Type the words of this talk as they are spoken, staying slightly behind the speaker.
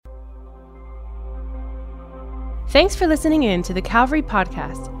Thanks for listening in to the Calvary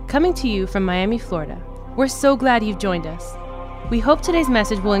Podcast, coming to you from Miami, Florida. We're so glad you've joined us. We hope today's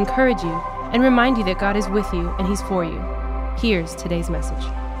message will encourage you and remind you that God is with you and He's for you. Here's today's message.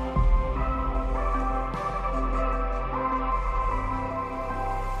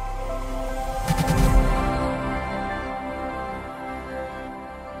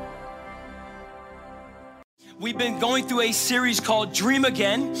 We've been going through a series called Dream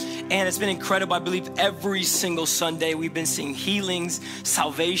Again, and it's been incredible. I believe every single Sunday we've been seeing healings,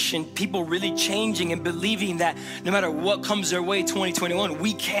 salvation, people really changing and believing that no matter what comes their way 2021,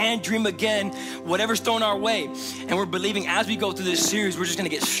 we can dream again, whatever's thrown our way. And we're believing as we go through this series, we're just gonna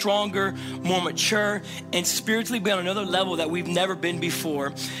get stronger, more mature, and spiritually be on another level that we've never been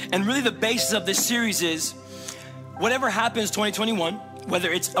before. And really the basis of this series is whatever happens 2021,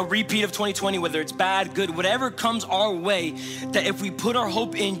 whether it's a repeat of 2020, whether it's bad, good, whatever comes our way, that if we put our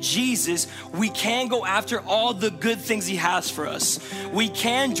hope in Jesus, we can go after all the good things He has for us. We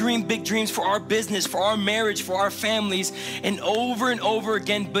can dream big dreams for our business, for our marriage, for our families, and over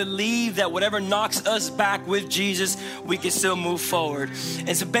again believe that whatever knocks us back with Jesus, we can still move forward. And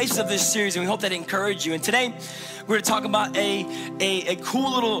it's the basis of this series, and we hope that it encouraged you. And today, we're going to talk about a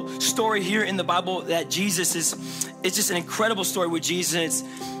cool little story here in the Bible that Jesus it's just an incredible story with Jesus.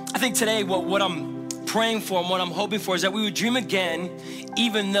 I think today what I'm praying for and what I'm hoping for is that we would dream again,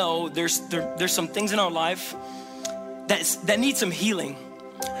 even though there's some things in our life that need some healing.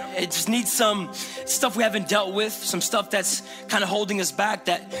 It just needs some stuff we haven't dealt with, some stuff that's kind of holding us back,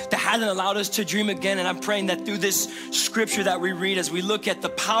 that hasn't allowed us to dream again. And I'm praying that through this scripture that we read, as we look at the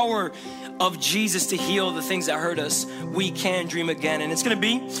power of Jesus to heal the things that hurt us, we can dream again. And it's gonna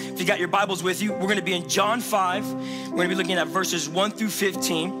be, if you got your Bibles with you, we're gonna be in John 5. We're gonna be looking at verses 1 through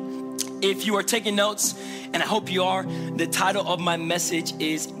 15. If you are taking notes, and I hope you are, the title of my message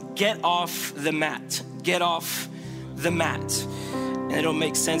is Get Off the Mat. Get off the mat. And it'll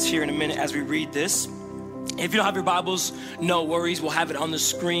make sense here in a minute as we read this. If you don't have your Bibles, no worries. We'll have it on the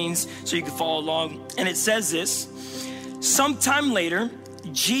screens so you can follow along. And it says this: sometime later,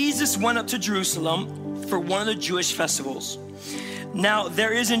 Jesus went up to Jerusalem for one of the Jewish festivals. Now,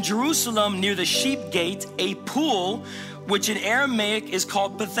 there is in Jerusalem near the sheep gate a pool, which in Aramaic is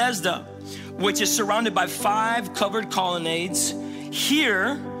called Bethesda, which is surrounded by 5 covered colonnades.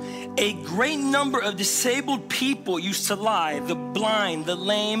 Here, a great number of disabled people used to lie: the blind, the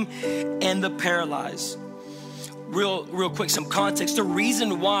lame, and the paralyzed. Real quick, some context. The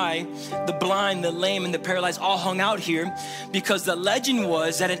reason why the blind, the lame, and the paralyzed all hung out here, because the legend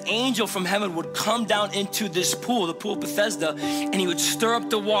was that an angel from heaven would come down into this pool, the pool of Bethesda, and he would stir up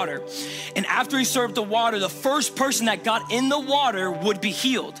the water. And after he stirred up the water, the first person that got in the water would be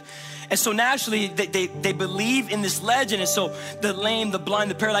healed. And so naturally, they believe in this legend. And so the lame, the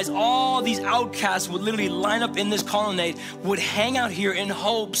blind, the paralyzed, all these outcasts would literally line up in this colonnade, would hang out here in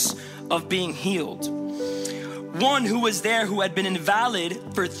hopes of being healed. One who was there who had been invalid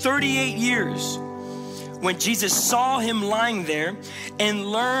for 38 years, when Jesus saw him lying there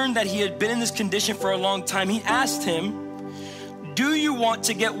and learned that he had been in this condition for a long time, he asked him, "Do you want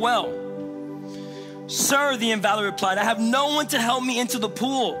to get well?" "Sir," the invalid replied, "I have no one to help me into the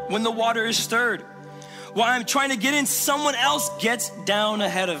pool when the water is stirred. While I'm trying to get in, someone else gets down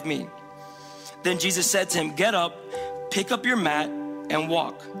ahead of me." Then Jesus said to him, "Get up, pick up your mat, and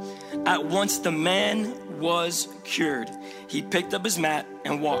walk." At once the man was cured. He picked up his mat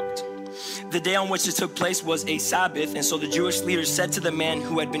and walked. The day on which this took place was a Sabbath, and so the Jewish leaders said to the man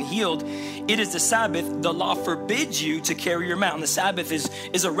who had been healed, "It is the Sabbath. The law forbids you to carry your mat." And the Sabbath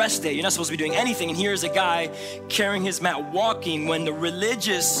is a rest day. You're not supposed to be doing anything. And here's a guy carrying his mat, walking, when the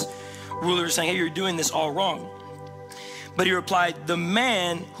religious rulers are saying, "Hey, you're doing this all wrong." But he replied, "The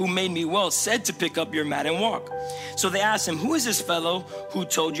man who made me well said to pick up your mat and walk." So they asked him, "Who is this fellow who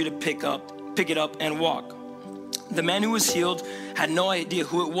told you to pick it up and walk?" The man who was healed had no idea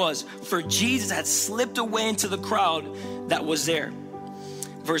who it was, for Jesus had slipped away into the crowd that was there.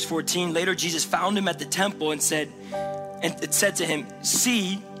 Verse 14, later Jesus found him at the temple and it said to him,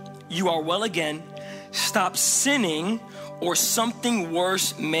 "See, you are well again. Stop sinning, or something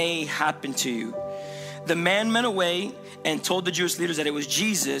worse may happen to you." The man went away and told the Jewish leaders that it was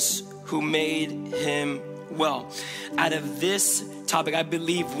Jesus who made him well. Out of this topic, I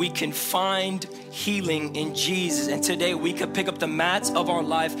believe we can find healing in Jesus. And today we can pick up the mats of our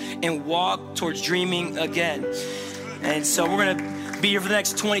life and walk towards dreaming again. And so we're gonna be here for the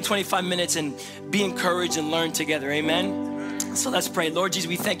next 20-25 minutes and be encouraged and learn together, amen? So let's pray. Lord Jesus,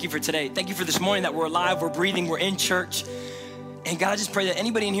 we thank you for today. Thank you for this morning that we're alive, we're breathing, we're in church. And God, I just pray that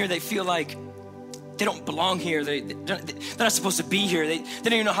anybody in here, they feel like they don't belong here, they're not supposed to be here, they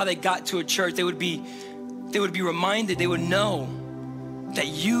don't even know how they got to a church, they would be they would be reminded, they would know that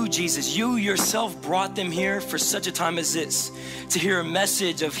you, Jesus, you yourself brought them here for such a time as this, to hear a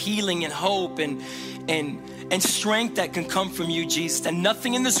message of healing and hope and strength that can come from you, Jesus. And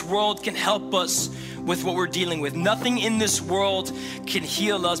nothing in this world can help us with what we're dealing with. Nothing in this world can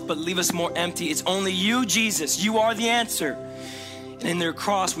heal us but leave us more empty. It's only you, Jesus. You are the answer. And in their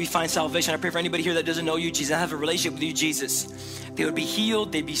cross, we find salvation. I pray for anybody here that doesn't know you, Jesus, I have a relationship with you, Jesus. They would be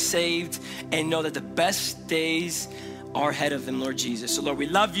healed, they'd be saved, and know that the best days are ahead of them, Lord Jesus. So Lord, we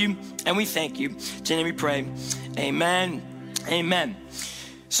love you and we thank you. In your name we pray, amen, amen.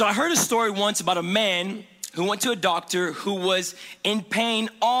 So I heard a story once about a man who went to a doctor who was in pain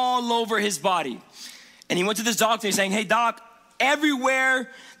all over his body. And he went to this doctor and saying, hey doc, everywhere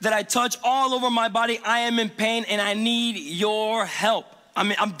that I touch all over my body, I am in pain and I need your help.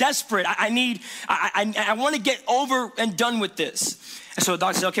 I'm desperate. I want to get over and done with this. And so the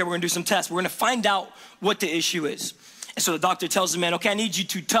doctor said, okay, we're going to do some tests. We're going to find out what the issue is. And so the doctor tells the man, okay, I need you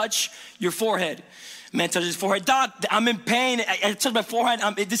to touch your forehead. Man touches his forehead. Doc, I'm in pain. I touch my forehead.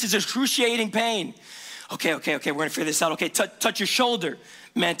 This is excruciating pain. Okay, we're going to figure this out. Okay, touch your shoulder.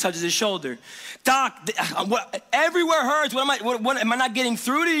 Man touches his shoulder. Doc, everywhere hurts. What am I not getting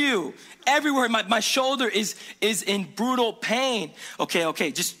through to you? Everywhere, my shoulder is in brutal pain.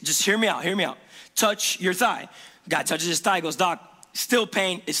 Okay, just hear me out. Touch your thigh. Guy touches his thigh, goes, Doc, still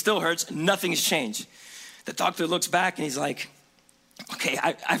pain, it still hurts, nothing has changed. The doctor looks back and he's like, okay,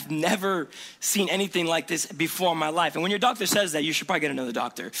 I've never seen anything like this before in my life. And when your doctor says that, you should probably get another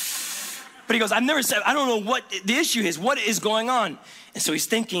doctor. But he goes, I don't know what the issue is. What is going on? And so he's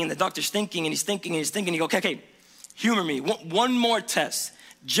thinking, and the doctor's thinking, and he's thinking. He goes, okay, humor me. One more test.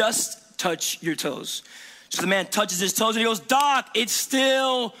 Just touch your toes. So the man touches his toes and he goes, Doc, it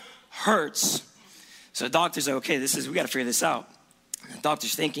still hurts. So the doctor's like, okay, we got to figure this out. And the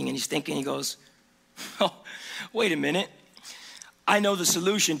doctor's thinking, and he's thinking. He goes, oh, wait a minute. I know the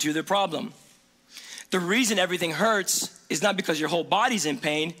solution to the problem. The reason everything hurts is not because your whole body's in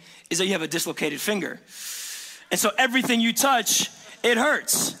pain, is that you have a dislocated finger. And so everything you touch, it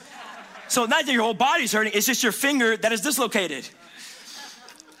hurts. So not that your whole body's hurting, it's just your finger that is dislocated.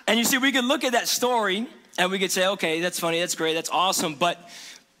 And you see, we could look at that story and we could say, okay, that's funny, that's great, that's awesome, but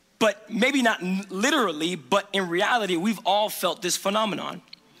maybe not literally, but in reality, we've all felt this phenomenon.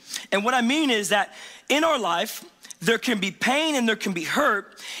 And what I mean is that in our life, there can be pain and there can be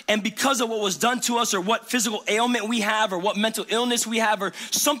hurt, and because of what was done to us or what physical ailment we have or what mental illness we have or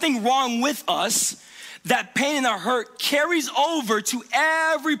something wrong with us, that pain and our hurt carries over to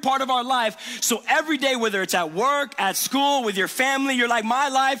every part of our life. So every day, whether it's at work, at school, with your family, you're like, my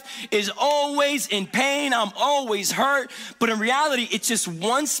life is always in pain, I'm always hurt. But in reality, it's just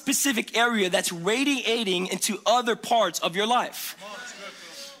one specific area that's radiating into other parts of your life.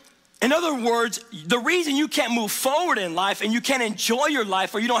 In other words, the reason you can't move forward in life and you can't enjoy your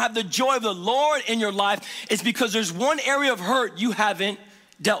life or you don't have the joy of the Lord in your life is because there's one area of hurt you haven't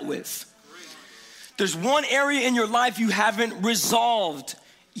dealt with. There's one area in your life you haven't resolved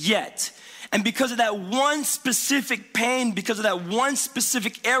yet. And because of that one specific pain, because of that one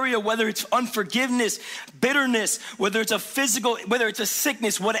specific area, whether it's unforgiveness, bitterness, whether it's a physical, whether it's a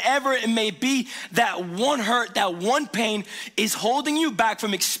sickness, whatever it may be, that one hurt, that one pain is holding you back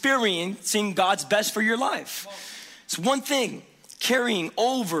from experiencing God's best for your life. It's one thing carrying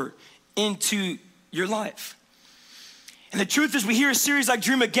over into your life. And the truth is, we hear a series like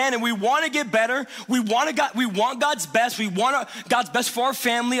Dream Again, and we want to get better. We want God's best. We want God's best for our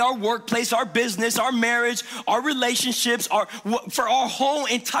family, our workplace, our business, our marriage, our relationships, for our whole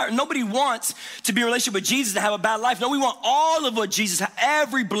entire. Nobody wants to be in a relationship with Jesus and have a bad life. No, we want all of what Jesus has,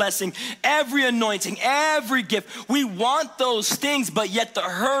 every blessing, every anointing, every gift. We want those things, but yet the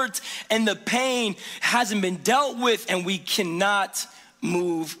hurt and the pain hasn't been dealt with, and we cannot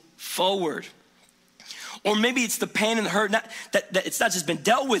move forward. Or maybe it's the pain and the hurt, that it's not just been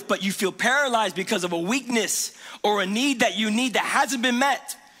dealt with, but you feel paralyzed because of a weakness or a need that you need that hasn't been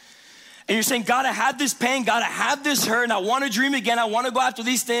met. And you're saying, God, I have this pain, God, I have this hurt, and I want to dream again, I want to go after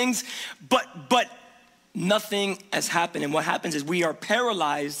these things, but nothing has happened. And what happens is we are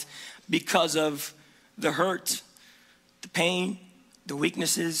paralyzed because of the hurt, the pain, the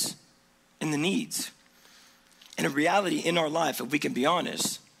weaknesses, and the needs. And in reality, in our life, if we can be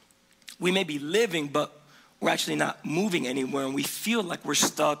honest, we may be living, but we're actually not moving anywhere, and we feel like we're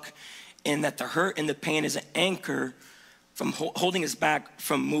stuck in that the hurt and the pain is an anchor from holding us back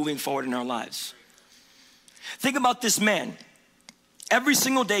from moving forward in our lives. Think about this man. Every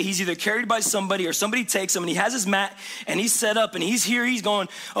single day, he's either carried by somebody or somebody takes him, and he has his mat, and he's set up, and he's here. He's going,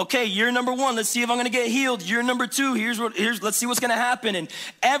 okay, year number 1, let's see if I'm going to get healed. Year number 2, let's see what's going to happen. And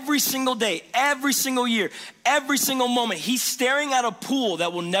every single day, every single year, every single moment, he's staring at a pool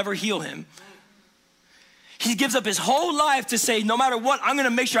that will never heal him. He gives up his whole life to say, no matter what, I'm going to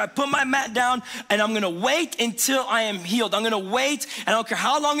make sure I put my mat down, and I'm going to wait until I am healed. I'm going to wait, and I don't care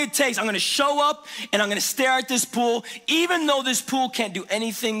how long it takes. I'm going to show up, and I'm going to stare at this pool, even though this pool can't do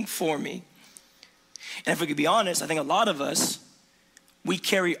anything for me. And if we could be honest, I think a lot of us, we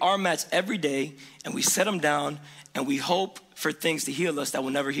carry our mats every day, and we set them down, and we hope for things to heal us that will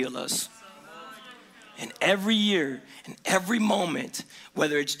never heal us. And every year and every moment,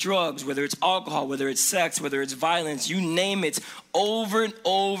 whether it's drugs, whether it's alcohol, whether it's sex, whether it's violence, you name it, over and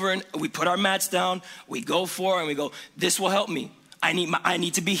over, and we put our mats down, we go for it, and we go, this will help me. I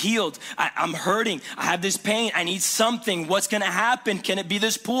need to be healed. I'm hurting. I have this pain. I need something. What's going to happen? Can it be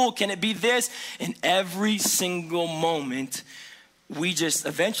this pool? Can it be this? And every single moment, we just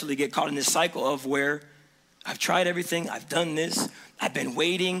eventually get caught in this cycle of where I've tried everything. I've done this. I've been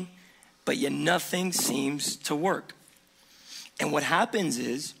waiting. But yet nothing seems to work. And what happens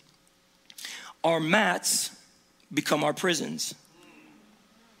is our mats become our prisons.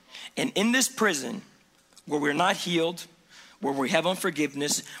 And in this prison, where we're not healed, where we have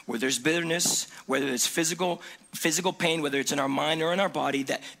unforgiveness, where there's bitterness, whether it's physical pain, whether it's in our mind or in our body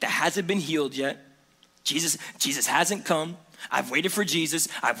that hasn't been healed yet, Jesus hasn't come. I've waited for Jesus.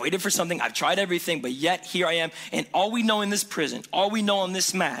 I've waited for something. I've tried everything, but yet here I am. And all we know in this prison, all we know on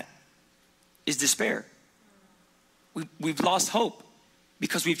this mat is despair. We've lost hope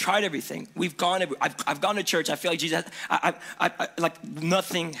because we've tried everything. I've gone to church. I feel like Jesus, like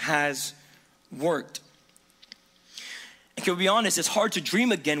nothing has worked. And can we be honest, it's hard to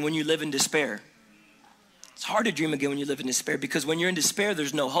dream again when you live in despair. It's hard to dream again when you live in despair, because when you're in despair,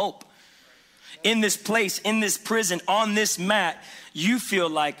 there's no hope. In this place, in this prison, on this mat, you feel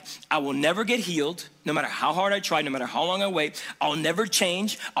like I will never get healed, no matter how hard I try, no matter how long I wait. I'll never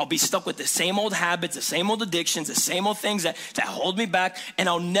change. I'll be stuck with the same old habits, the same old addictions, the same old things that hold me back, and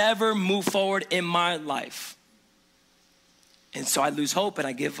I'll never move forward in my life. And so I lose hope, and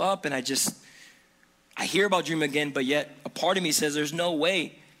I give up, and I hear about dream again, but yet a part of me says there's no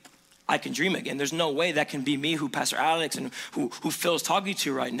way I can dream again. There's no way that can be me, who Pastor Alex and who Phil's talking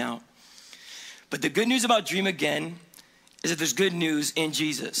to right now. But the good news about dream again is that there's good news in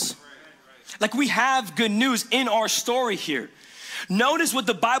Jesus. Like, we have good news in our story here. Notice what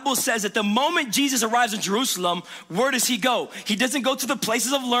the Bible says. At the moment Jesus arrives in Jerusalem, where does he go? He doesn't go to the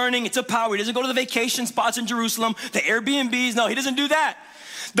places of learning, it's a power. He doesn't go to the vacation spots in Jerusalem, the Airbnbs. No, he doesn't do that.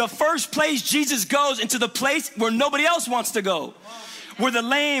 The first place Jesus goes, into the place where nobody else wants to go. Where the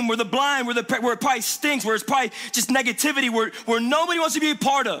lame, where the blind, where it probably stinks, where it's probably just negativity, where nobody wants to be a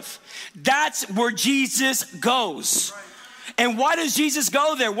part of. That's where Jesus goes. And why does Jesus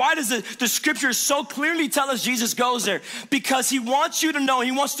go there? Why does the scripture so clearly tell us Jesus goes there? Because he wants you to know,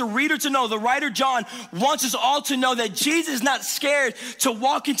 he wants the reader to know, the writer John wants us all to know that Jesus is not scared to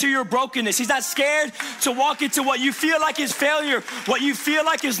walk into your brokenness. He's not scared to walk into what you feel like is failure, what you feel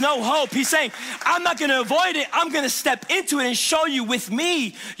like is no hope. He's saying, I'm not going to avoid it. I'm going to step into it and show you, with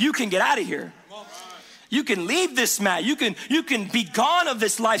me, you can get out of here. You can leave this mat. You can be gone of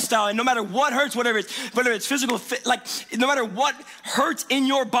this lifestyle. And no matter what hurts, whether it's physical, like no matter what hurts in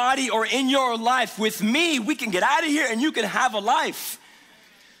your body or in your life, with me, we can get out of here and you can have a life.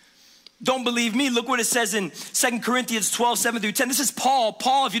 Don't believe me? Look what it says in 2 Corinthians 12, 7 through 10. This is Paul.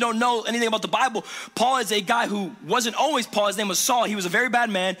 Paul, if you don't know anything about the Bible, Paul is a guy who wasn't always Paul. His name was Saul. He was a very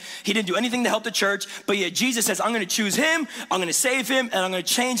bad man. He didn't do anything to help the church. But yet Jesus says, I'm going to choose him, I'm going to save him, and I'm going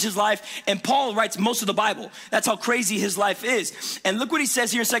to change his life. And Paul writes most of the Bible. That's how crazy his life is. And look what he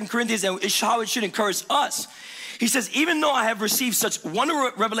says here in 2 Corinthians, and how it should encourage us. He says, even though I have received such wonderful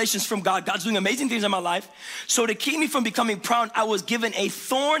revelations from God, God's doing amazing things in my life, so to keep me from becoming proud, I was given a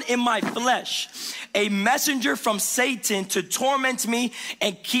thorn in my flesh, a messenger from Satan to torment me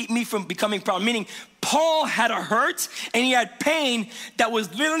and keep me from becoming proud. Meaning, Paul had a hurt and he had pain that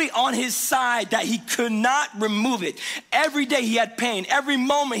was literally on his side that he could not remove it. Every day he had pain. Every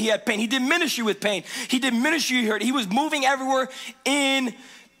moment he had pain. He did ministry with pain. He did ministry hurt. He was moving everywhere in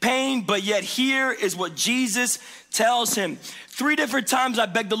pain, but yet here is what Jesus tells him. 3 different times I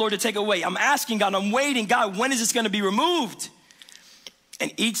begged the Lord to take away. I'm asking God, I'm waiting, God, when is this going to be removed?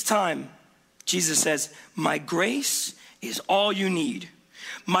 And each time Jesus says, my grace is all you need.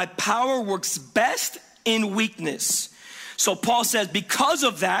 My power works best in weakness. So Paul says, because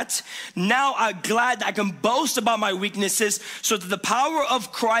of that, now I'm glad I can boast about my weaknesses so that the power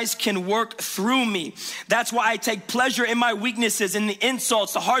of Christ can work through me. That's why I take pleasure in my weaknesses, in the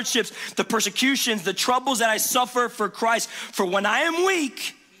insults, the hardships, the persecutions, the troubles that I suffer for Christ. For when I am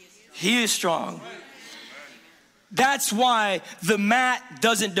weak, he is strong. That's why the mat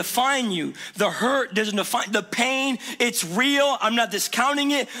doesn't define you. The hurt doesn't define, the pain, it's real. I'm not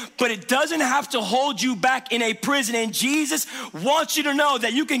discounting it, but it doesn't have to hold you back in a prison. And Jesus wants you to know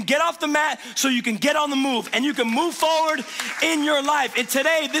that you can get off the mat so you can get on the move and you can move forward in your life. And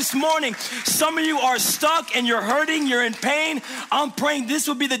today, this morning, some of you are stuck and you're hurting, you're in pain. I'm praying this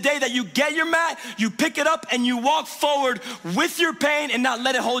will be the day that you get your mat, you pick it up and you walk forward with your pain and not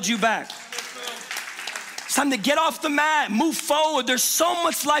let it hold you back. It's time to get off the mat, move forward. There's so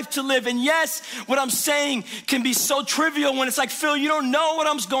much life to live. And yes, what I'm saying can be so trivial when it's like, Phil, you don't know what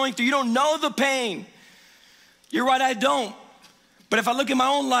I'm going through. You don't know the pain. You're right, I don't. But if I look at my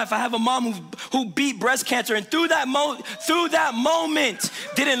own life, I have a mom who beat breast cancer, and through that moment,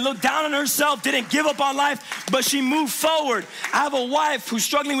 didn't look down on herself, didn't give up on life, but she moved forward. I have a wife who's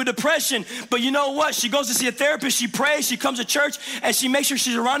struggling with depression, but you know what? She goes to see a therapist, she prays, she comes to church, and she makes sure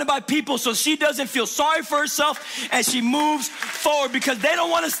she's surrounded by people so she doesn't feel sorry for herself, and she moves forward because they don't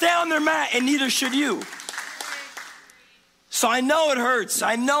want to stay on their mat, and neither should you. So I know it hurts.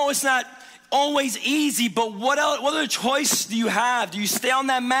 I know it's not always easy, but what other choice do you have? Do you stay on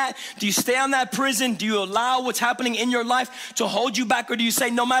that mat? Do you stay on that prison? Do you allow what's happening in your life to hold you back? Or do you say,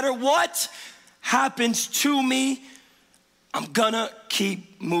 no matter what happens to me, I'm gonna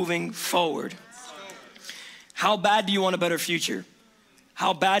keep moving forward? How bad do you want a better future?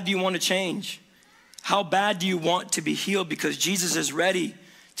 How bad do you want to change? How bad do you want to be healed? Because Jesus is ready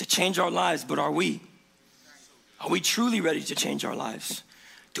to change our lives, but are we? Are we truly ready to change our lives?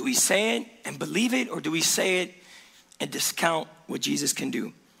 Do we say it and believe it, or do we say it and discount what Jesus can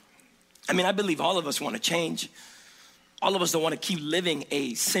do? I mean, I believe all of us want to change. All of us don't want to keep living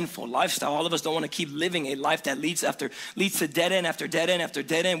a sinful lifestyle. All of us don't want to keep living a life that leads to dead end after dead end after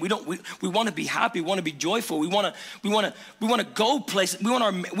dead end. We want to be happy. We want to be joyful. We want to go places. We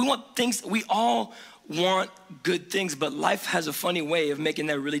want things. We all want good things, but life has a funny way of making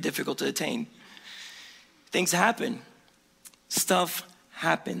that really difficult to attain. Things happen. Stuff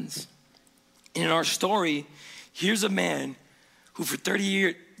happens. And in our story, here's a man who for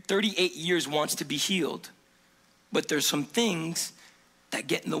 38 years wants to be healed, but there's some things that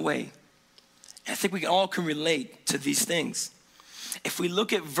get in the way. And I think we all can relate to these things. If we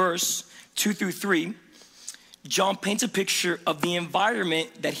look at verse 2-3, John paints a picture of the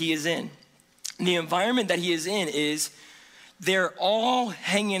environment that he is in. And the environment that he is in is they're all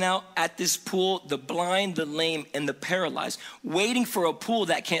hanging out at this pool, the blind, the lame, and the paralyzed, waiting for a pool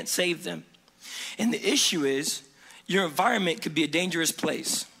that can't save them. And the issue is, your environment could be a dangerous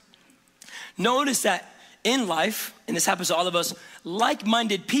place. Notice that in life, and this happens to all of us,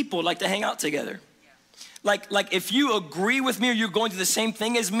 like-minded people like to hang out together. Like if you agree with me or you're going through the same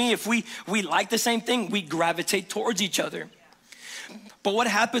thing as me, if we like the same thing, we gravitate towards each other. But what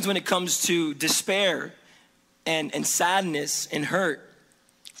happens when it comes to despair and sadness and hurt?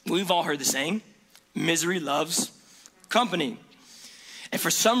 We've all heard the saying, misery loves company. And for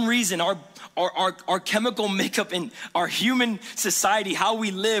some reason, our chemical makeup in our human society, how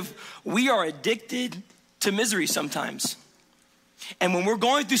we live, we are addicted to misery sometimes. And when we're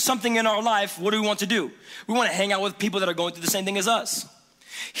going through something in our life, what do we want to do? We want to hang out with people that are going through the same thing as us.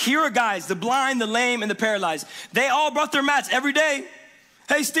 Here are guys, the blind, the lame, and the paralyzed. They all brought their mats every day.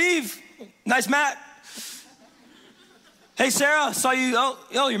 Hey, Steve, nice mat. Hey, Sarah, saw you.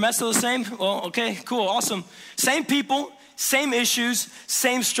 Oh, your mat's still the same? Well, okay, cool, awesome. Same people, same issues,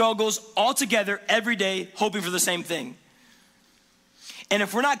 same struggles, all together every day, hoping for the same thing. And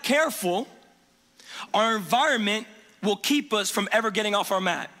if we're not careful, our environment will keep us from ever getting off our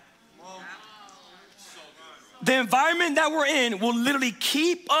mat. The environment that we're in will literally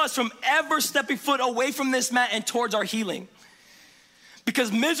keep us from ever stepping foot away from this mat and towards our healing.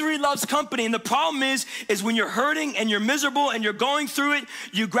 Because misery loves company. And the problem is when you're hurting and you're miserable and you're going through it,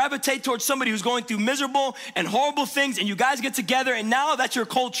 you gravitate towards somebody who's going through miserable and horrible things, and you guys get together, and now that's your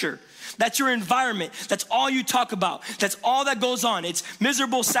culture. That's your environment. That's all you talk about. That's all that goes on. It's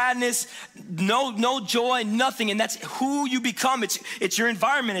miserable, sadness, no joy, nothing. And that's who you become. It's your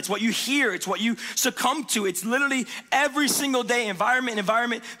environment. It's what you hear. It's what you succumb to. It's literally every single day,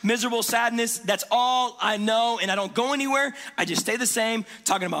 environment, miserable, sadness. That's all I know. And I don't go anywhere. I just stay the same,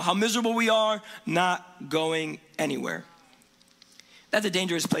 talking about how miserable we are, not going anywhere. That's a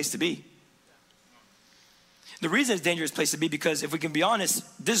dangerous place to be. The reason it's a dangerous place to be because if we can be honest,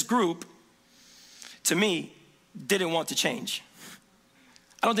 this group, to me, didn't want to change.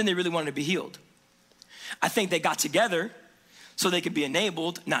 I don't think they really wanted to be healed. I think they got together so they could be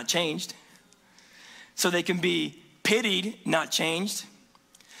enabled, not changed. So they can be pitied, not changed.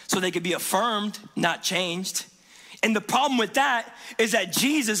 So they could be affirmed, not changed. And the problem with that is that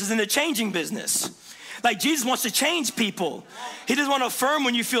Jesus is in the changing business. Like, Jesus wants to change people. He doesn't want to affirm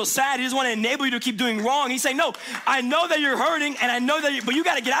when you feel sad. He doesn't want to enable you to keep doing wrong. He's saying, no, I know that you're hurting, and I know that but you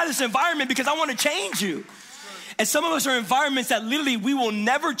got to get out of this environment because I want to change you. And some of us are in environments that literally we will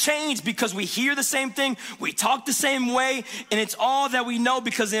never change because we hear the same thing, we talk the same way, and it's all that we know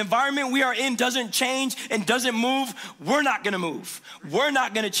because the environment we are in doesn't change and doesn't move. We're not going to move. We're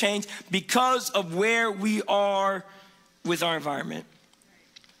not going to change because of where we are with our environment.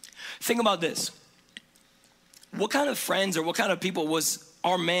 Think about this. What kind of friends or what kind of people was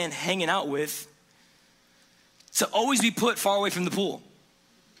our man hanging out with to always be put far away from the pool?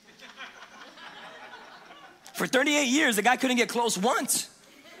 For 38 years, the guy couldn't get close once.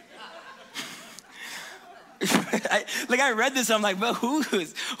 I read this, and I'm like, well, who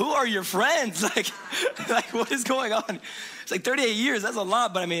are your friends? Like, what is going on? It's like 38 years, that's a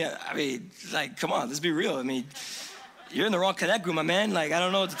lot, but I mean, like, come on, let's be real. I mean, you're in the wrong connect group, my man. Like, I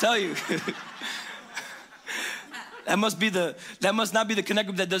don't know what to tell you. That must not be the connect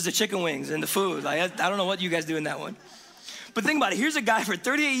group that does the chicken wings and the food. Like, I don't know what you guys do in that one. But think about it. Here's a guy for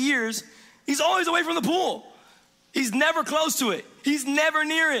 38 years. He's always away from the pool. He's never close to it. He's never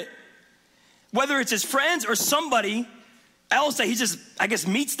near it. Whether it's his friends or somebody else that he just, I guess,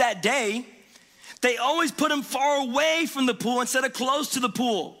 meets that day, they always put him far away from the pool instead of close to the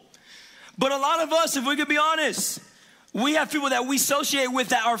pool. But a lot of us, if we could be honest, we have people that we associate with,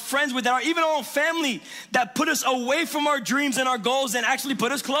 that are friends with, that are even our own family, that put us away from our dreams and our goals and actually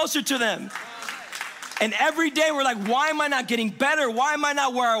put us closer to them. And every day we're like, why am I not getting better? Why am I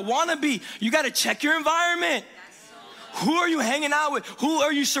not where I want to be? You got to check your environment. Who are you hanging out with? Who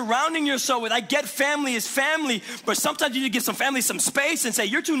are you surrounding yourself with? I get family is family, but sometimes you need to give some family some space and say,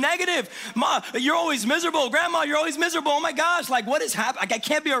 you're too negative. Ma, you're always miserable. Grandma, you're always miserable. Oh my gosh, like what is happening? Like, I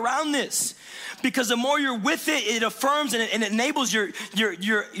can't be around this. Because the more you're with it, it affirms and it enables your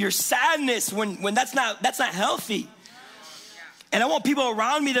sadness when that's not healthy. And I want people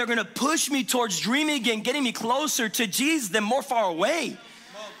around me that are going to push me towards dreaming again, getting me closer to Jesus than more far away.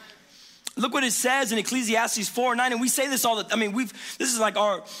 Look what it says in Ecclesiastes 4:9, and we say this all the time. I mean, this is like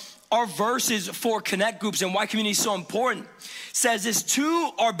our verses for connect groups and why community is so important. It says this,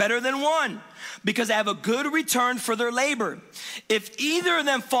 2 are better than 1 because they have a good return for their labor. If either of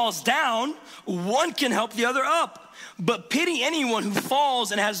them falls down, one can help the other up. But pity anyone who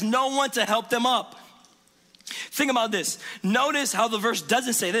falls and has no one to help them up. Think about this. Notice how the verse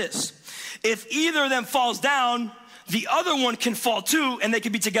doesn't say this. If either of them falls down, the other one can fall too, and they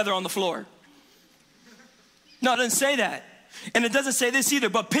can be together on the floor. No, it doesn't say that. And it doesn't say this either,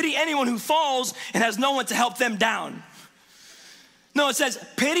 but pity anyone who falls and has no one to help them down. No, it says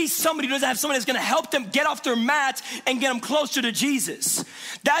pity somebody who doesn't have somebody that's going to help them get off their mat and get them closer to Jesus.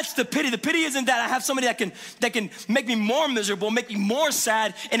 That's the pity. The pity isn't that I have somebody that can make me more miserable, make me more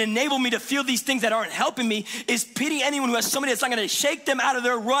sad, and enable me to feel these things that aren't helping me. Is pity anyone who has somebody that's not going to shake them out of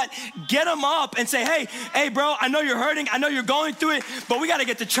their rut, get them up and say, hey, bro, I know you're hurting. I know you're going through it, but we got to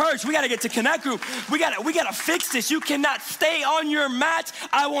get to church. We got to get to connect group. We got to fix this. You cannot stay on your mat.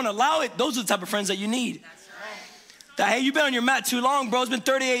 I won't allow it. Those are the type of friends that you need. That, hey, you've been on your mat too long, bro. It's been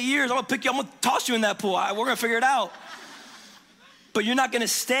 38 years. I'm going to pick you. I'm going to toss you in that pool. We're going to figure it out. But you're not going to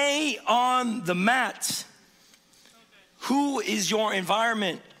stay on the mat. Who is your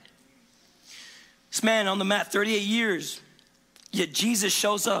environment? This man on the mat, 38 years, yet Jesus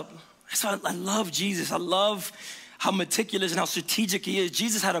shows up. That's why I love Jesus. I love how meticulous and how strategic he is.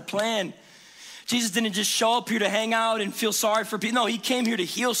 Jesus had a plan. Jesus didn't just show up here to hang out and feel sorry for people. No, he came here to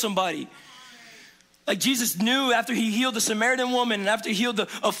heal somebody. Like Jesus knew after he healed the Samaritan woman and after he healed the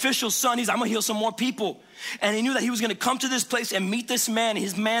official son, he's like, I'm gonna heal some more people. And he knew that he was gonna come to this place and meet this man.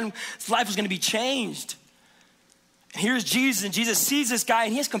 His man's life was gonna be changed. And here's Jesus, and Jesus sees this guy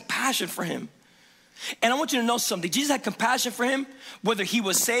and he has compassion for him. And I want you to know something. Jesus had compassion for him, whether he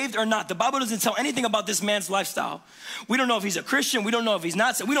was saved or not. The Bible doesn't tell anything about this man's lifestyle. We don't know if he's a Christian. We don't know if he's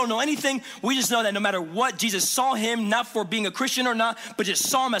not. We don't know anything. We just know that no matter what, Jesus saw him, not for being a Christian or not, but just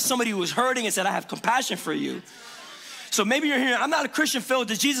saw him as somebody who was hurting and said, I have compassion for you. So maybe you're here, I'm not a Christian, Phil.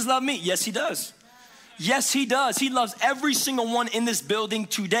 Does Jesus love me? Yes, he does. Yes, he does. He loves every single one in this building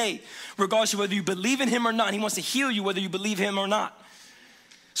today, regardless of whether you believe in him or not. He wants to heal you whether you believe him or not.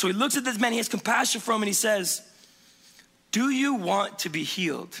 So he looks at this man, he has compassion for him, and he says, do you want to be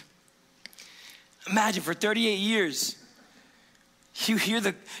healed? Imagine for 38 years, you hear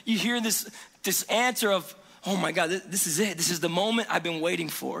this answer of oh my God, this is it. This is the moment I've been waiting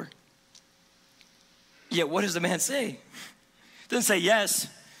for. Yet what does the man say? Doesn't say yes.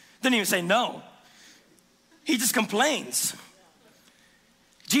 Doesn't even say no. He just complains.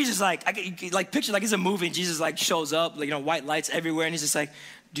 Jesus picture like it's a movie, and Jesus like shows up, like, white lights everywhere, and he's just like,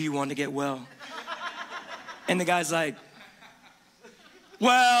 do you want to get well? And the guy's like,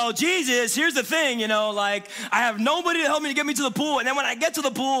 well, Jesus, here's the thing, I have nobody to help me to get me to the pool, and then when I get to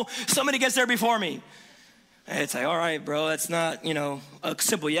the pool, somebody gets there before me. And it's like, all right, bro, that's not, a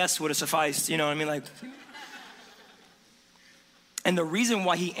simple yes would have sufficed, you know what I mean? And the reason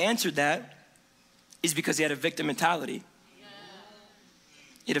why he answered that is because he had a victim mentality.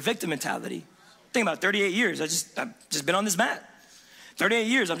 He had a victim mentality. Think about it, 38 years, I've just been on this mat. 38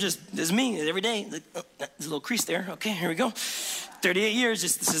 years, this is me every day. There's a little crease there. Okay, here we go. 38 years,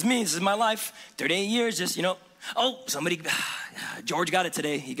 this is me, this is my life. 38 years, George got it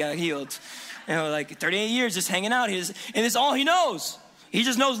today. He got healed. 38 years just hanging out. And it's all he knows. He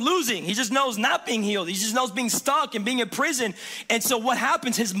just knows losing. He just knows not being healed. He just knows being stuck and being in prison. And so what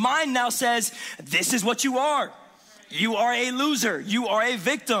happens? His mind now says, this is what you are. You are a loser. You are a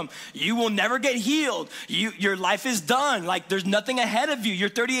victim. You will never get healed. Your life is done. There's nothing ahead of you. Your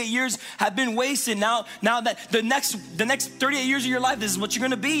 38 years have been wasted. Now that the next 38 years of your life, this is what you're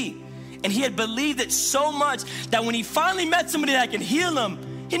going to be. And he had believed it so much that when he finally met somebody that can heal him,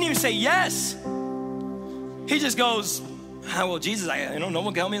 he didn't even say yes. He just goes, well, Jesus, no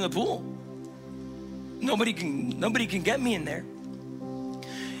one can help me in the pool. Nobody can get me in there.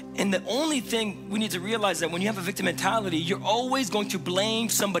 And the only thing we need to realize that when you have a victim mentality, you're always going to blame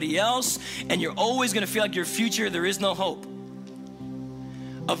somebody else, and you're always going to feel like your future, there is no hope.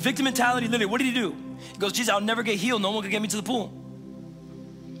 A victim mentality, literally, what did he do? He goes, Jesus, I'll never get healed. No one can get me to the pool.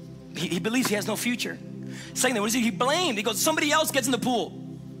 He believes he has no future. Secondly, what does he blamed? He goes, somebody else gets in the pool.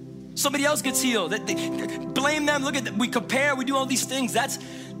 Somebody else gets healed. Blame them. Look at that. We compare. We do all these things.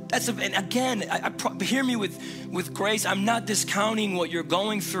 And again, hear me with grace. I'm not discounting what you're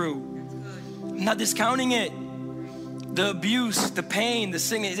going through. I'm not discounting it. The abuse, the pain, the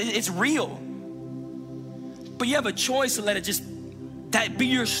singing, it's real. But you have a choice to let it just that be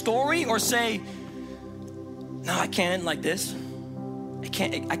your story, or say, no, I can't end like this. I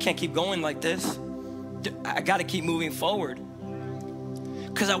can't keep going like this. I got to keep moving forward.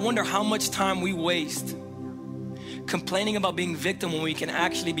 Because I wonder how much time we waste complaining about being victim when we can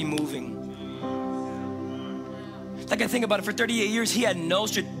actually be moving. I think about it, for 38 years, he had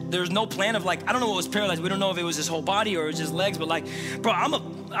there's no plan of I don't know what was paralyzed. We don't know if it was his whole body or it was his legs, but bro, I'm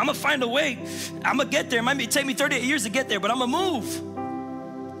gonna find a way. I'm gonna get there. It might take me 38 years to get there, but I'm gonna move.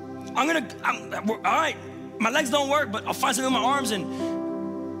 All right, my legs don't work, but I'll find something with my arms.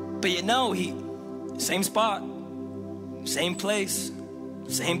 But same spot, same place,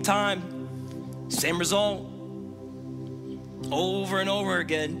 same time, same result, over and over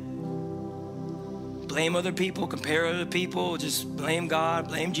again. Blame other people, compare other people, just blame God,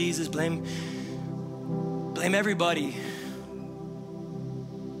 blame Jesus, blame everybody.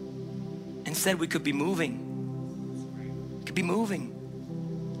 Instead, we could be moving. Could be moving.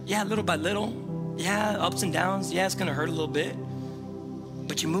 Yeah, little by little. Yeah, ups and downs. Yeah, it's gonna hurt a little bit.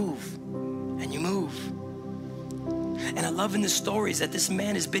 But you move, and you move. And I love in the stories that this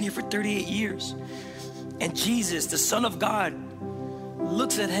man has been here for 38 years. And Jesus, the Son of God,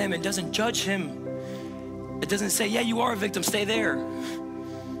 looks at him and doesn't judge him. It doesn't say, yeah, you are a victim, stay there.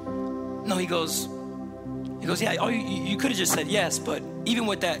 No, he goes, yeah, you could have just said yes, but even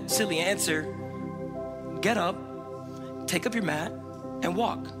with that silly answer, get up, take up your mat, and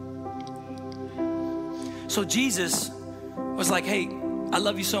walk. So Jesus was like, hey, I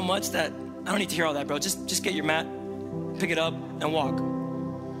love you so much that I don't need to hear all that, bro. Just get your mat, pick it up, and walk.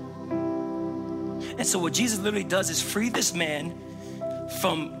 And so what Jesus literally does is free this man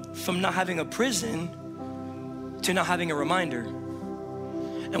from not having a prison to not having a reminder.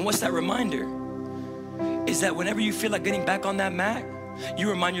 And what's that reminder? Is that whenever you feel like getting back on that mat, you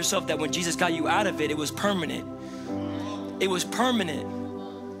remind yourself that when Jesus got you out of it, it was permanent. It was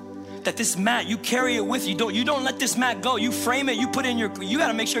permanent. That this mat, you carry it with you. You don't let this mat go. You frame it, you put in you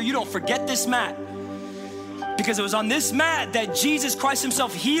gotta make sure you don't forget this mat. Because it was on this mat that Jesus Christ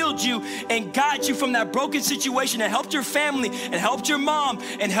himself healed you and got you from that broken situation and helped your family and helped your mom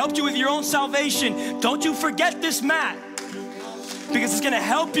and helped you with your own salvation. Don't you forget this mat. Because it's gonna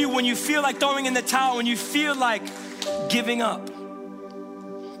help you when you feel like throwing in the towel, when you feel like giving up.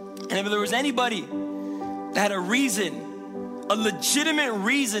 And if there was anybody that had a reason, a legitimate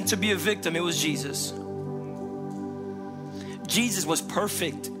reason to be a victim, it was Jesus. Jesus was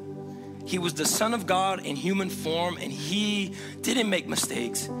perfect. He was the Son of God in human form, and he didn't make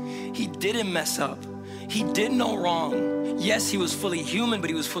mistakes. He didn't mess up. He did no wrong. Yes, he was fully human, but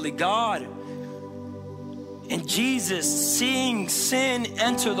he was fully God. And Jesus, seeing sin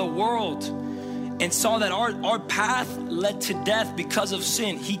enter the world and saw that our path led to death because of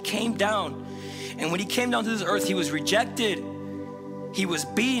sin, he came down. And when he came down to this earth, he was rejected. He was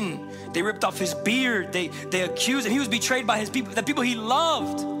beaten. They ripped off his beard. They accused him. He was betrayed by his people, the people he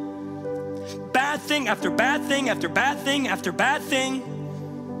loved. Bad thing after bad thing after bad thing after bad thing.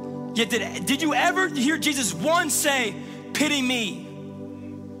 Yet did you ever hear Jesus once say, pity me?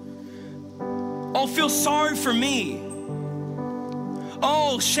 Oh, feel sorry for me.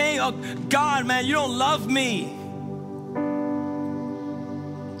 Oh, shame. Oh, God, man, you don't love me.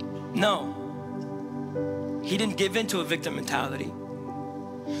 No. He didn't give in to a victim mentality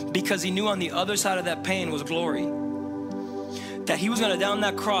because he knew on the other side of that pain was glory. That he was going to die on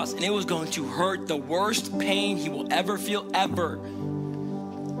that cross and it was going to hurt, the worst pain he will ever feel, ever.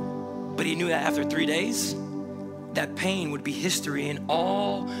 But he knew that after 3 days, that pain would be history, and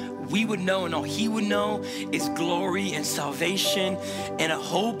all we would know and all he would know is glory and salvation and a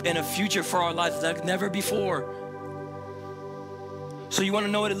hope and a future for our lives like never before. So you want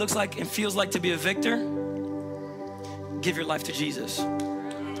to know what it looks like and feels like to be a victor? Give your life to Jesus.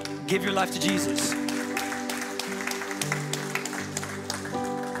 Give your life to Jesus.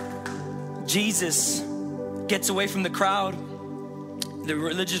 Jesus gets away from the crowd. The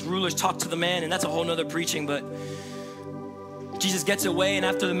religious rulers talk to the man, and that's a whole nother preaching, but Jesus gets away, and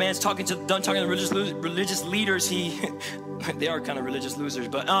after the man's done talking to the religious leaders, they are kind of religious losers,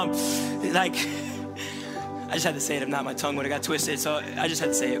 but I just had to say it. If not, my tongue would have got twisted, so I just had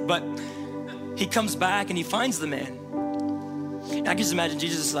to say it. But he comes back and he finds the man. And I can just imagine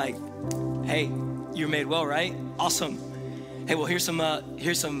Jesus is like, hey, you're made well, right? Awesome. Hey, well, here's some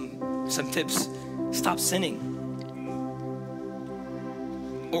tips. Stop sinning.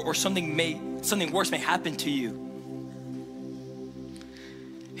 Or something worse may happen to you.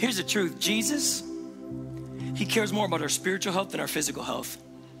 Here's the truth. Jesus, he cares more about our spiritual health than our physical health.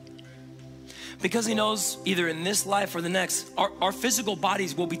 Because he knows either in this life or the next, our physical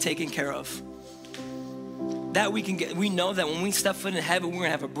bodies will be taken care of. That we know that when we step foot in heaven, we're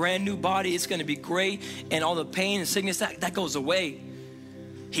gonna have a brand new body. It's gonna be great, and all the pain and sickness, that goes away.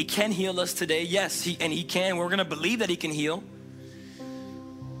 He can heal us today, yes, he can. We're gonna believe that he can heal.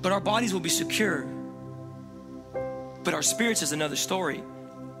 But our bodies will be secure. But our spirits is another story.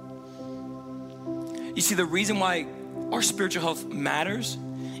 You see, the reason why our spiritual health matters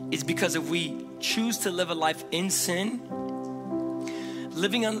is because if we choose to live a life in sin,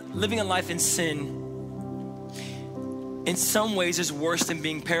 living a life in sin in some ways is worse than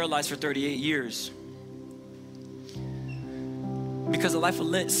being paralyzed for 38 years. Because a life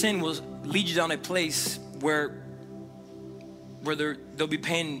of sin will lead you down a place where there'll be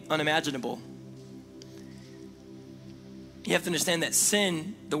pain unimaginable. You have to understand that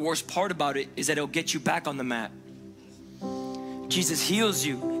sin, the worst part about it is that it'll get you back on the mat. Jesus heals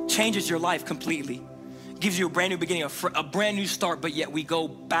you, changes your life completely, gives you a brand new beginning, a brand new start, but yet we go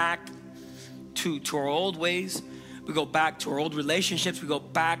back to our old ways. We go back to our old relationships. We go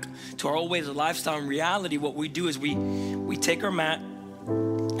back to our old ways of lifestyle. In reality, what we do is we take our mat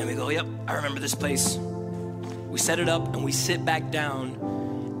and we go, yep, I remember this place. We set it up and we sit back down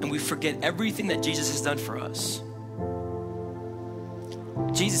and we forget everything that Jesus has done for us.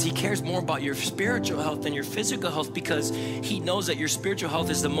 Jesus, he cares more about your spiritual health than your physical health because he knows that your spiritual health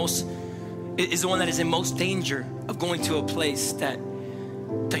is the one that is in most danger of going to a place that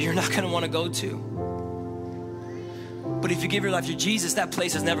you're not going to want to go to. But if you give your life to Jesus, that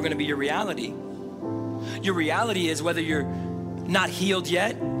place is never going to be your reality. Your reality is whether you're not healed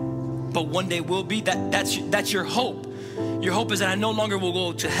yet, but one day will be, that's your hope. Your hope is that I no longer will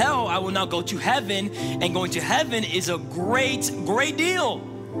go to hell, I will now go to heaven, and going to heaven is a great, great deal.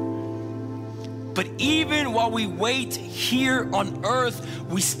 But even while we wait here on earth,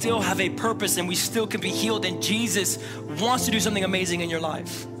 we still have a purpose and we still can be healed, and Jesus wants to do something amazing in your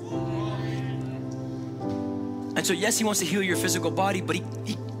life. And so yes, he wants to heal your physical body, but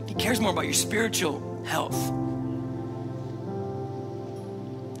he cares more about your spiritual health.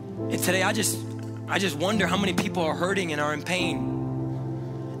 And today I just wonder how many people are hurting and are in pain,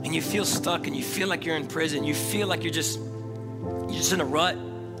 and you feel stuck and you feel like you're in prison. You feel like you're just in a rut.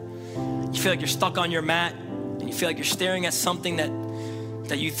 You feel like you're stuck on your mat, and you feel like you're staring at something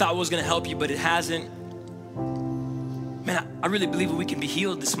that you thought was going to help you, but it hasn't. Man, I really believe that we can be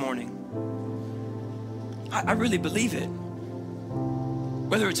healed this morning. I really believe it.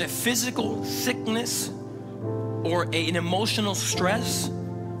 Whether it's a physical sickness or an emotional stress,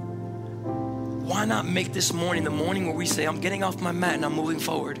 why not make this morning the morning where we say, I'm getting off my mat and I'm moving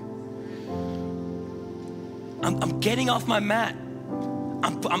forward? I'm getting off my mat.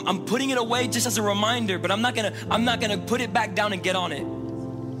 I'm putting it away just as a reminder, but I'm not gonna put it back down and get on it.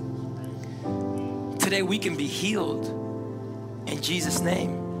 Today we can be healed in Jesus'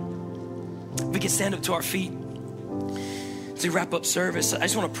 name. We can stand up to our feet. As we wrap up service, I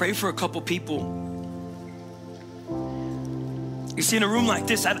just want to pray for a couple people. You see, in a room like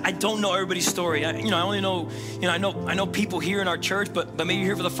this, I don't know everybody's story. I know people here in our church, but maybe you're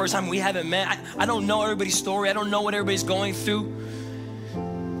here for the first time. We haven't met. I don't know everybody's story. I don't know what everybody's going through.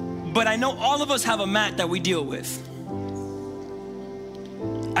 But I know all of us have a mat that we deal with.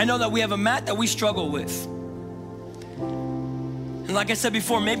 I know that we have a mat that we struggle with. And like I said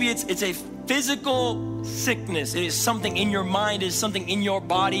before, maybe it's a physical sickness. It is something in your mind, it is something in your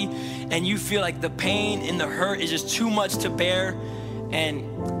body, and you feel like the pain and the hurt is just too much to bear, and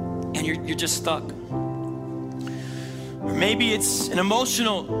you're just stuck. Or maybe it's an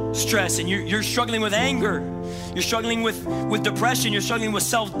emotional stress and you're struggling with anger. You're struggling with depression. You're struggling with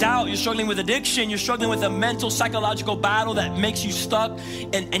self-doubt. You're struggling with addiction. You're struggling with a mental, psychological battle that makes you stuck,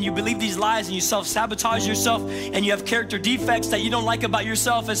 and you believe these lies and you self-sabotage yourself, and you have character defects that you don't like about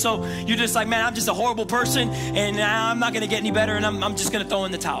yourself, and so you're just like, man, I'm just a horrible person, and I'm not going to get any better, and I'm just going to throw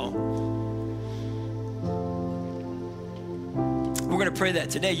in the towel. We're going to pray that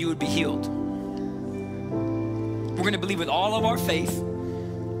today you would be healed. We're going to believe with all of our faith,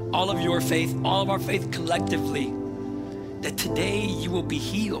 all of your faith, all of our faith collectively, that today you will be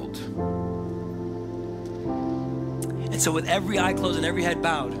healed. And so with every eye closed and every head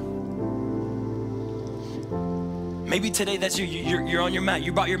bowed, maybe today that's you're on your mat.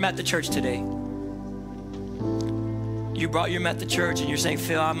 You brought your mat to church today. You brought your mat to church and you're saying,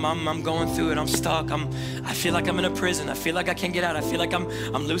 Phil, I'm going through it. I'm stuck. I feel like I'm in a prison. I feel like I can't get out. I feel like I'm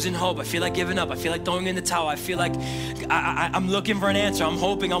losing hope. I feel like giving up. I feel like throwing in the towel. I feel like I'm looking for an answer. I'm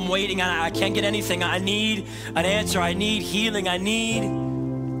hoping. I'm waiting. I can't get anything. I need an answer. I need healing. I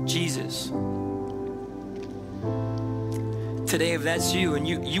need Jesus. Today, if that's you and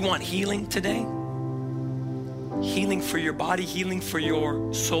you want healing today, healing for your body, healing for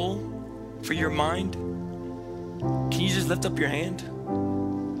your soul, for your mind, can you just lift up your hand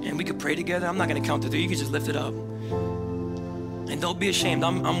and we could pray together? I'm not going to count to 3. You can just lift it up. And don't be ashamed.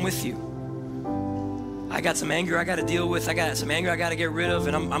 I'm with you. I got some anger I got to deal with. I got some anger I got to get rid of.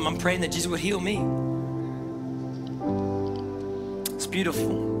 And I'm praying that Jesus would heal me. It's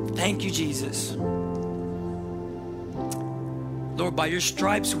beautiful. Thank you, Jesus. Lord, by your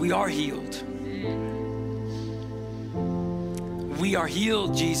stripes, we are healed. We are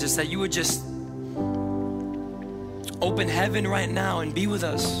healed, Jesus, that you would just open heaven right now and be with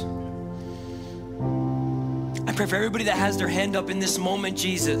us. I pray for everybody that has their hand up in this moment,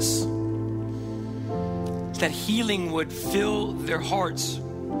 Jesus, that healing would fill their hearts,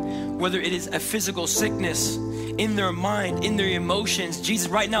 whether it is a physical sickness in their mind, in their emotions. Jesus,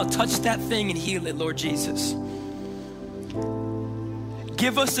 right now, touch that thing and heal it, Lord Jesus.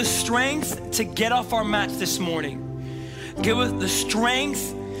 Give us the strength to get off our mats this morning. Give us the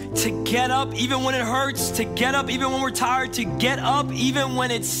strength to get up even when it hurts, to get up even when we're tired, to get up even when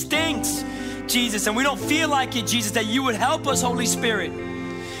it stinks, Jesus, and we don't feel like it, Jesus, that you would help us, Holy Spirit.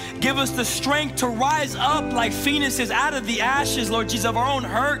 Give us the strength to rise up like phoenixes out of the ashes, Lord Jesus, of our own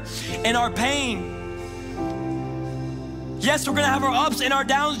hurt and our pain. Yes, we're going to have our ups and our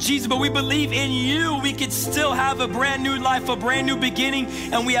downs, Jesus, but we believe in you. We can still have a brand new life, a brand new beginning,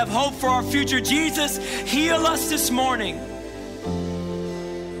 and we have hope for our future. Jesus, heal us this morning.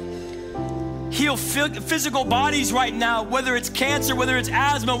 Heal physical bodies right now, whether it's cancer, whether it's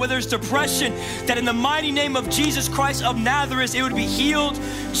asthma, whether it's depression, that in the mighty name of Jesus Christ of Nazareth, it would be healed,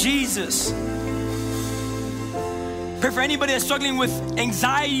 Jesus. Pray for anybody that's struggling with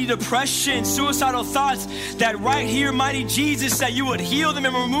anxiety, depression, suicidal thoughts, that right here, mighty Jesus, that you would heal them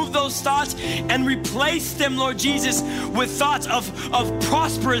and remove those thoughts and replace them, Lord Jesus, with thoughts of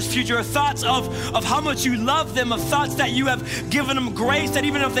prosperous future, thoughts of how much you love them, of thoughts that you have given them grace, that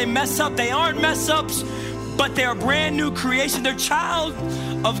even if they mess up, they aren't mess ups, but they are brand new creation. They're child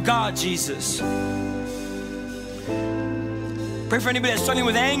of God, Jesus. Pray for anybody that's struggling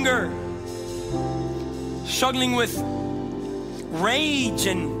with anger, struggling with rage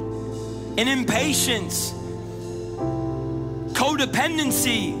and impatience,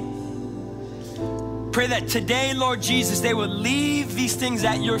 codependency. Pray that today, Lord Jesus, they will leave these things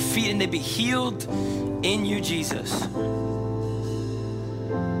at your feet and they be healed in you, Jesus.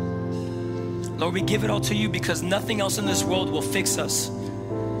 Lord, we give it all to you because nothing else in this world will fix us.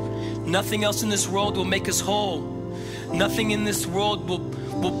 Nothing else in this world will make us whole. Nothing in this world will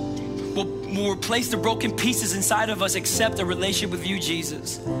replace the broken pieces inside of us except a relationship with you,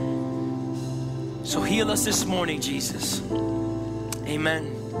 Jesus. So heal us this morning, Jesus.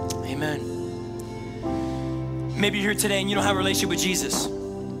 Amen. Amen. Maybe you're here today and you don't have a relationship with Jesus.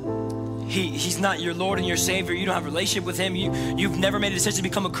 He's not your Lord and your Savior. You don't have a relationship with him. You've never made a decision to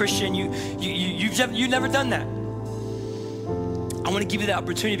become a Christian. You've never done that. I want to give you that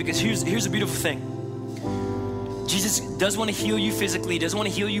opportunity because here's a beautiful thing. Jesus does want to heal you physically, does want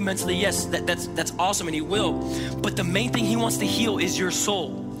to heal you mentally. Yes, that's awesome, and he will. But the main thing he wants to heal is your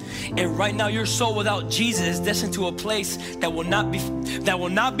soul. And right now, your soul without Jesus is destined to a place that will not be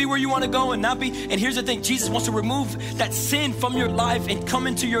where you want to go and not be. And here's the thing, Jesus wants to remove that sin from your life and come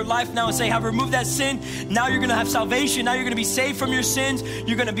into your life now and say, I've removed that sin. Now you're going to have salvation. Now you're going to be saved from your sins.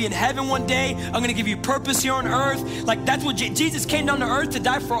 You're going to be in heaven one day. I'm going to give you purpose here on earth. Like that's what Jesus came down to earth to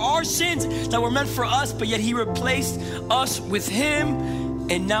die for our sins that were meant for us, but yet he replaced us with him.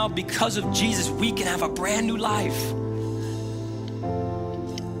 And now because of Jesus, we can have a brand new life.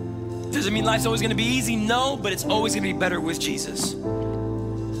 Does it mean life's always gonna be easy? No, but it's always gonna be better with Jesus.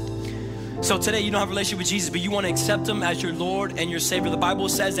 So today you don't have a relationship with Jesus, but you wanna accept him as your Lord and your Savior. The Bible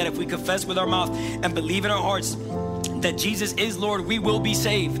says that if we confess with our mouth and believe in our hearts that Jesus is Lord, we will be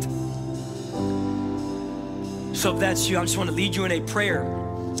saved. So if that's you, I just wanna lead you in a prayer.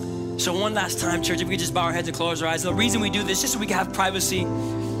 So one last time, church, if we could just bow our heads and close our eyes. The reason we do this is just so we can have privacy.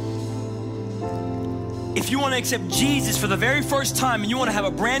 If you want to accept Jesus for the very first time and you want to have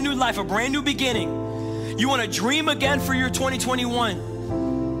a brand new life, a brand new beginning, you want to dream again for your 2021, I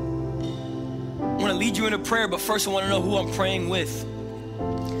want to lead you in a prayer, but first I want to know who I'm praying with.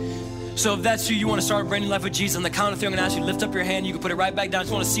 So if that's you want to start a brand new life with Jesus, on the count of three, I'm going to ask you to lift up your hand. You can put it right back down. I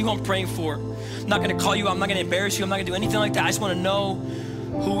just want to see who I'm praying for. I'm not going to call you out. I'm not going to embarrass you. I'm not going to do anything like that. I just want to know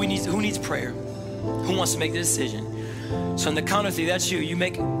who needs prayer, who wants to make the decision. So on the count of three, that's you. You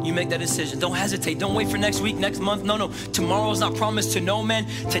make that decision. Don't hesitate. Don't wait for next week, next month. No. Tomorrow is not promised to no man.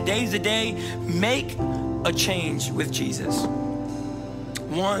 Today's the day. Make a change with Jesus.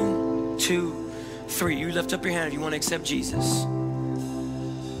 1, 2, 3. You lift up your hand if you want to accept Jesus.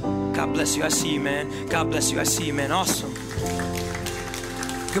 God bless you. I see you, man. God bless you. I see you, man. Awesome.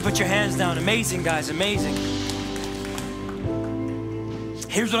 You can put your hands down. Amazing, guys. Amazing.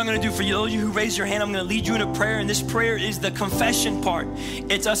 Here's what I'm gonna do for you. Those of you who raised your hand, I'm gonna lead you in a prayer, and this prayer is the confession part.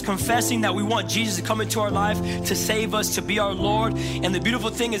 It's us confessing that we want Jesus to come into our life, to save us, to be our Lord. And the beautiful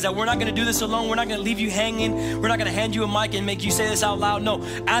thing is that we're not gonna do this alone. We're not gonna leave you hanging. We're not gonna hand you a mic and make you say this out loud. No,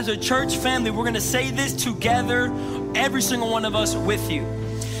 as a church family, we're gonna say this together, every single one of us with you.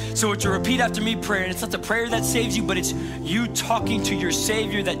 So it's a repeat after me prayer, and it's not the prayer that saves you, but it's you talking to your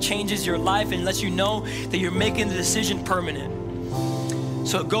Savior that changes your life and lets you know that you're making the decision permanent.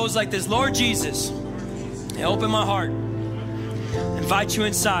 So it goes like this. Lord Jesus, I open my heart, invite you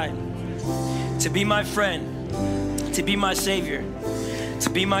inside to be my friend, to be my Savior, to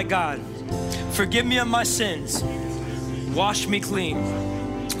be my God. Forgive me of my sins. Wash me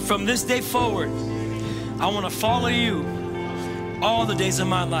clean. From this day forward, I want to follow you all the days of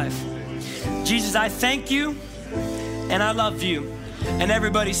my life. Jesus, I thank you and I love you. And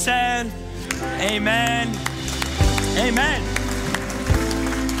everybody said, amen, amen.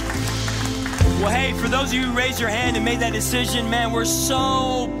 Well, hey, for those of you who raised your hand and made that decision, man, we're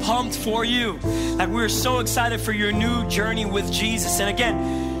so pumped for you. Like, we're so excited for your new journey with Jesus. And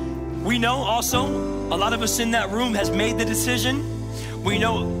again, we know also a lot of us in that room has made the decision. We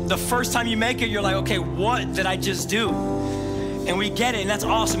know the first time you make it, you're like, okay, what did I just do? And we get it, and that's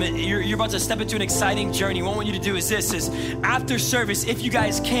awesome. You're about to step into an exciting journey. What I want you to do is this, is after service, if you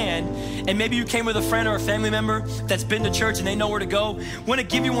guys can, and maybe you came with a friend or a family member that's been to church and they know where to go, I want to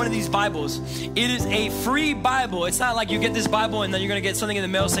give you one of these Bibles. It is a free Bible. It's not like you get this Bible and then you're going to get something in the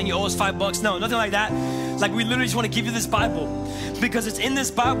mail saying you owe us $5. No, nothing like that. Like, we literally just want to give you this Bible because it's in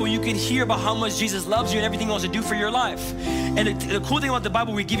this Bible you can hear about how much Jesus loves you and everything he wants to do for your life. And the cool thing about the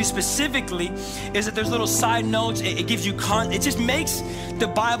Bible we give you specifically is that there's little side notes. It gives you it just makes the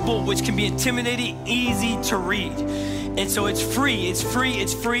Bible, which can be intimidating, easy to read. And so it's free. It's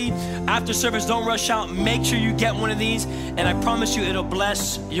free. After service, don't rush out. Make sure you get one of these, and I promise you it'll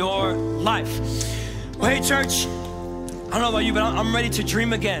bless your life. Well, hey, church, I don't know about you, but I'm ready to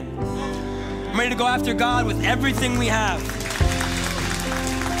dream again. I'm ready to go after God with everything we have.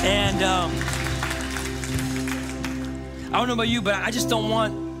 And I don't know about you, but I just don't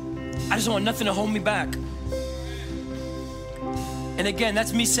want nothing to hold me back. And again,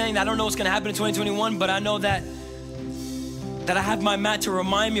 that's me saying that I don't know what's gonna happen in 2021, but I know that I have my mat to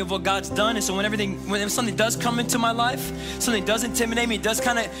remind me of what God's done. And so when something does come into my life, something does intimidate me, it does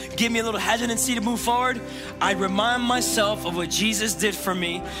kind of give me a little hesitancy to move forward, I remind myself of what Jesus did for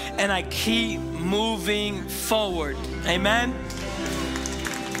me, and I keep moving forward. Amen?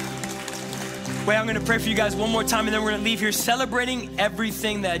 Wait, I'm gonna pray for you guys one more time, and then we're gonna leave here celebrating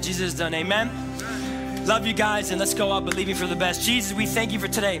everything that Jesus has done. Amen. Love you guys, and let's go out believing for the best. Jesus, we thank you for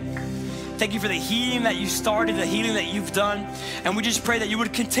today. Thank you for the healing that you started, the healing that you've done. And we just pray that you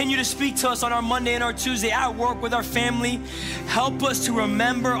would continue to speak to us on our Monday and our Tuesday at work with our family. Help us to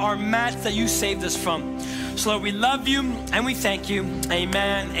remember our match that you saved us from. So Lord, we love you and we thank you.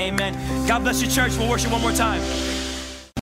 Amen, amen. God bless you, church. We'll worship one more time.